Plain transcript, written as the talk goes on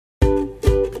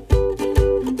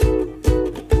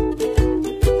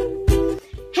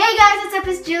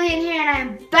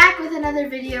with another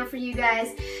video for you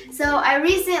guys. So I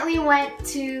recently went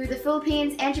to the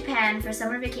Philippines and Japan for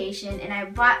summer vacation, and I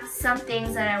bought some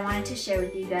things that I wanted to share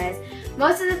with you guys.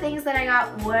 Most of the things that I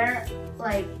got were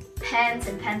like pens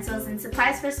and pencils and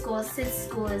supplies for school since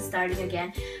school is starting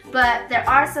again. But there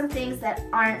are some things that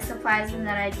aren't supplies and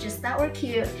that I just thought were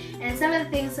cute, and some of the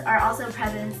things are also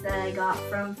presents that I got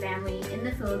from family in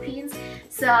the Philippines.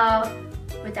 So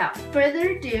without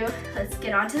further ado, let's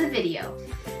get on to the video.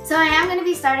 So I am going to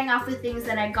be starting off with things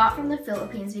that I got from the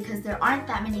Philippines because there aren't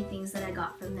that many things that I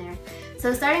got from there.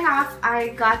 So starting off, I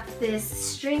got this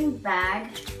string bag.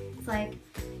 It's like,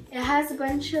 it has a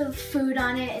bunch of food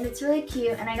on it and it's really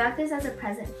cute, and I got this as a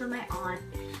present for my aunt.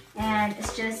 And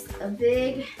it's just a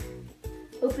big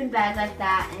open bag like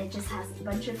that, and it just has a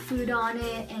bunch of food on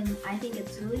it, and I think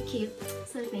it's really cute.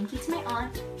 So thank you to my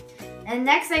aunt. And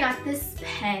next I got this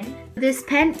pen. This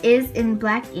pen is in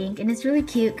black ink and it's really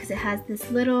cute because it has this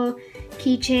little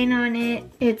keychain on it.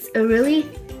 It's a really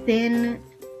thin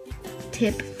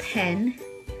tip pen.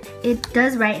 It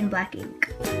does write in black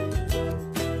ink.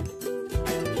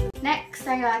 Next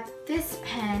I got this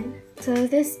pen. So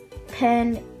this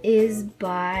pen is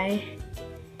by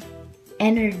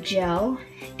Energel,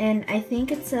 and I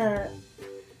think it's a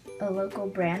local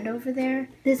brand over there.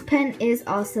 This pen is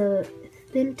also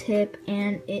thin tip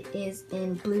and it is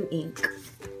in blue ink.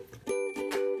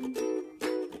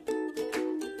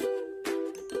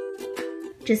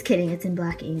 Just kidding, it's in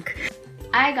black ink.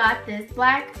 I got this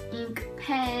black ink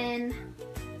pen.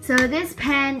 So this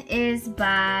pen is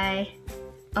by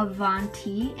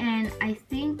Avanti, and I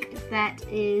think that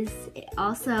is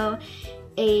also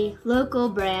a local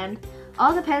brand.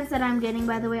 All the pens that I'm getting,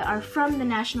 by the way, are from the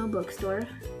National Bookstore,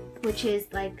 which is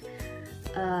like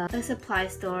a supply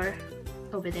store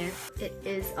over there. It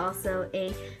is also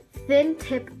a thin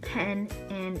tip pen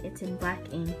and it's in black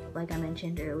ink, like I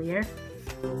mentioned earlier.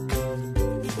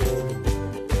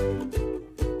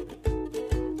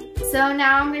 So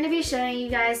now I'm going to be showing you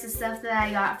guys the stuff that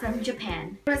I got from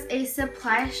Japan. There was a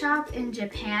supply shop in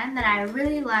Japan that I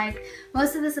really liked.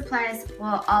 Most of the supplies,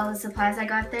 well, all the supplies I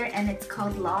got there, and it's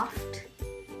called Loft.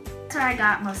 That's where I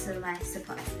got most of my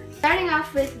supplies. Starting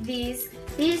off with these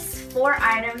 4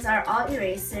 items are all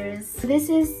erasers. This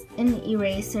is an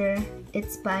eraser.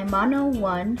 It's by Mono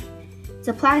 1. It's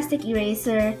a plastic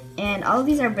eraser, and all of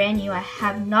these are brand new. I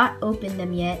have not opened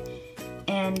them yet.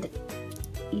 And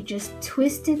you just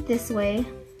twist it this way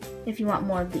if you want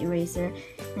more of the eraser,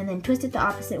 and then twist it the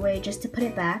opposite way just to put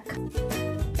it back.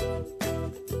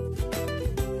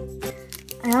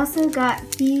 I also got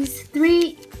these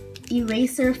 3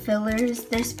 eraser fillers.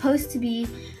 They're supposed to be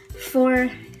for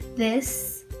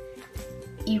this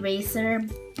eraser,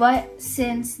 but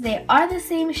since they are the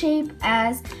same shape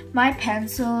as my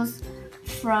pencils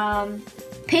from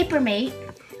Papermate,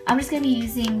 I'm just going to be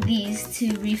using these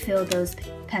to refill those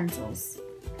pencils.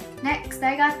 Next,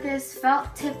 I got this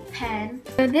felt tip pen.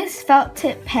 So this felt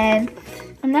tip pen,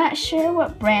 I'm not sure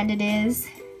what brand it is,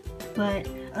 but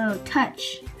oh,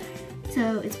 Touch.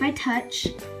 So it's by Touch,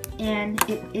 and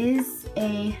it is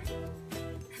a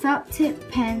felt tip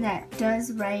pen that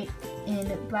does write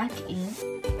in black ink.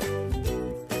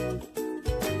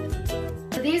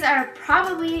 So these are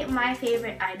probably my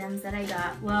favorite items that I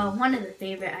got. Well, one of the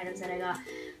favorite items that I got.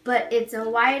 But it's a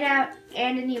whiteout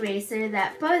and an eraser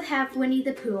that both have Winnie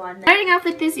the Pooh on them. Starting off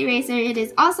with this eraser, it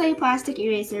is also a plastic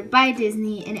eraser by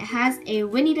Disney, and it has a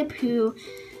Winnie the Pooh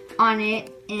on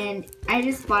it, and I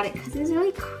just bought it because it's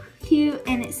really cute,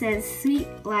 and it says sweet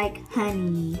like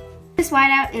honey. This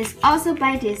whiteout is also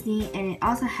by Disney, and it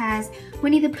also has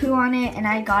Winnie the Pooh on it, and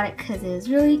I got it because it was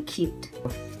really cute.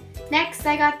 Next,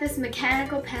 I got this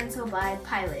mechanical pencil by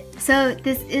Pilot. So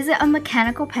this is a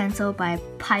mechanical pencil by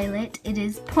Pilot. It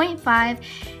is 0.5,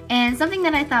 and something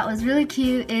that I thought was really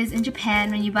cute is in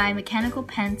Japan, when you buy a mechanical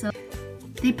pencil,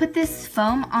 they put this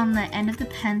foam on the end of the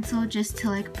pencil just to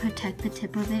like protect the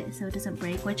tip of it so it doesn't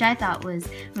break, which I thought was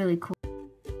really cool.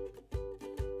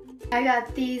 I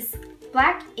got these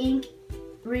black ink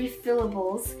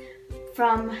refillables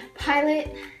from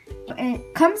Pilot. And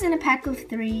it comes in a pack of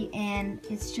 3, and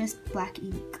it's just black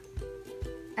ink.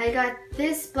 I got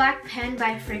this black pen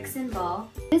by Friction Ball.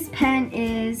 This pen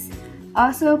is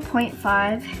also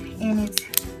 0.5, and it's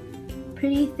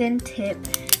pretty thin tip,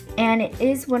 and it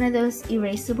is one of those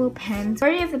erasable pens.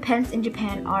 Majority of the pens in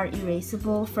Japan are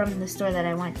erasable from the store that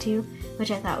I went to,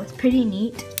 which I thought was pretty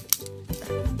neat.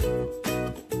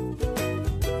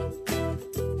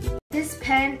 This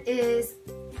pen is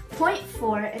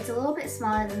 0.4. It's a little bit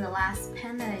smaller than the last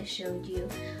pen that I showed you,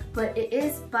 but it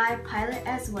is by Pilot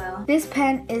as well. This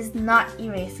pen is not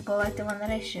erasable like the one that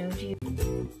I showed you.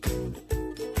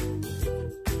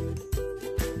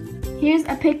 Here's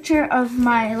a picture of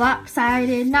my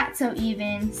lopsided, not so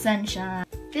even sunshine.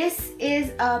 This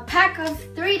is a pack of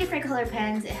 3 different color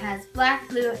pens. It has black,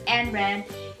 blue, and red.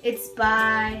 It's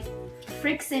by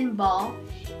Frickson Ball,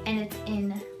 and it's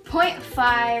in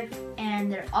 0.5,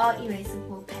 and they're all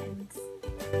erasable pens.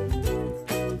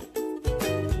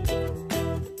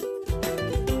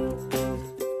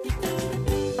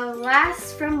 The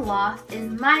last from Loft is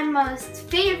my most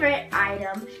favorite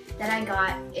item that I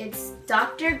got. It's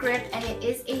Dr. Grip, and it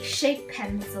is a shape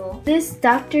pencil. This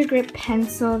Dr. Grip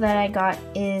pencil that I got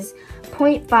is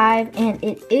 0.5, and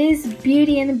it is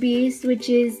Beauty and the Beast, which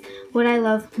is what I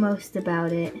love most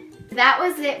about it. That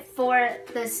was it for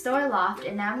the store Loft,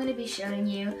 and now I'm going to be showing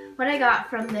you what I got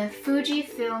from the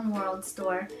Fujifilm World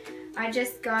store. I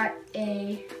just got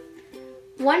a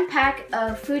 1 pack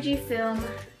of Fujifilm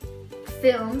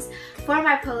films for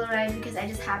my Polaroid because I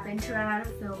just happened to run out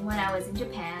of film when I was in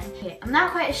Japan. Okay, I'm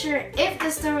not quite sure if the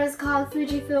store was called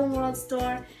Fujifilm World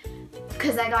Store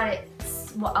because I got it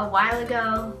a while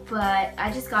ago, but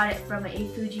I just got it from a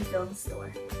Fujifilm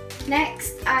store.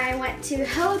 Next, I went to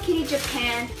Hello Kitty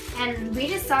Japan, and we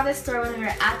just saw this store when we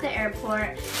were at the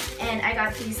airport, and I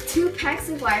got these 2 packs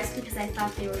of wipes because I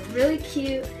thought they were really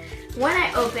cute. One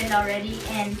I opened already,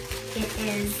 and it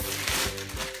is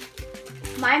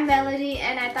My Melody,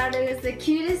 and I thought it was the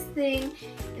cutest thing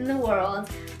in the world,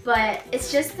 but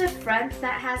it's just the front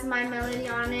that has My Melody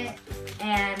on it,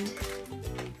 and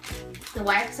the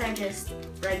wipes are just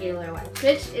regular wipes,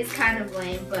 which is kind of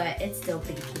lame, but it's still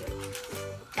pretty cute.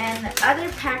 And the other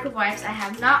pack of wipes I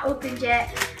have not opened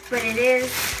yet, but it is,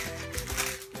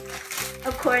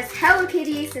 of course, Hello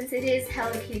Kitty, since it is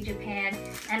Hello Kitty Japan,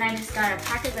 and I just got a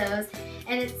pack of those.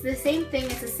 And it's the same thing,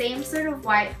 it's the same sort of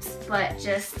wipes, but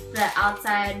just the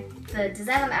outside, the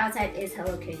design on the outside is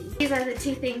Hello Kitty. These are the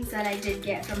 2 things that I did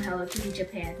get from Hello Kitty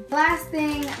Japan. The last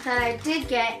thing that I did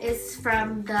get is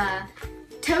from the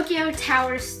Tokyo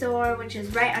Tower store, which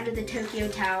is right under the Tokyo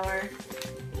Tower.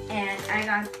 And I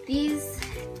got these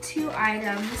 2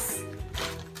 items.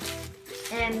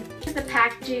 And here's the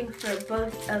packaging for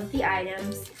both of the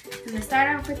items. I'm going to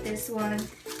start off with this one.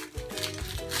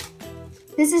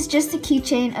 This is just a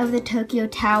keychain of the Tokyo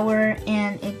Tower,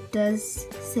 and it does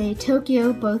say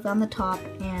Tokyo both on the top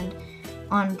and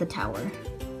on the tower.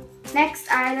 Next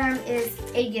item is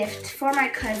a gift for my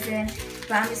cousin,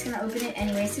 but I'm just going to open it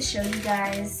anyways to show you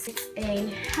guys. It's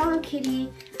a Hello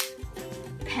Kitty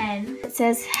pen. It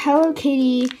says Hello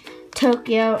Kitty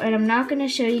Tokyo, and I'm not going to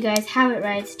show you guys how it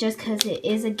writes just because it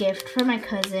is a gift for my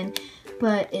cousin.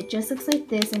 But it just looks like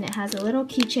this, and it has a little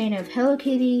keychain of Hello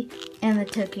Kitty and the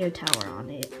Tokyo Tower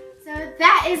on it. So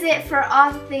that is it for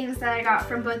all the things that I got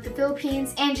from both the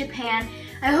Philippines and Japan.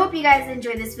 I hope you guys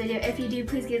enjoyed this video. If you do,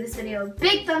 please give this video a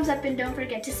big thumbs up, and don't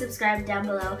forget to subscribe down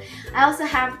below. I also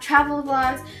have travel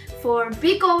vlogs for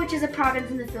Bicol, which is a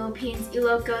province in the Philippines,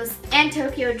 Ilocos, and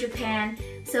Tokyo, Japan.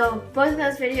 So both of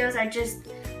those videos are just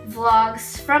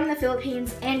vlogs from the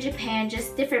Philippines and Japan,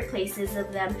 just different places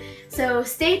of them. So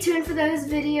stay tuned for those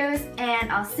videos,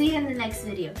 and I'll see you in the next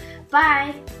video.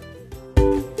 Bye!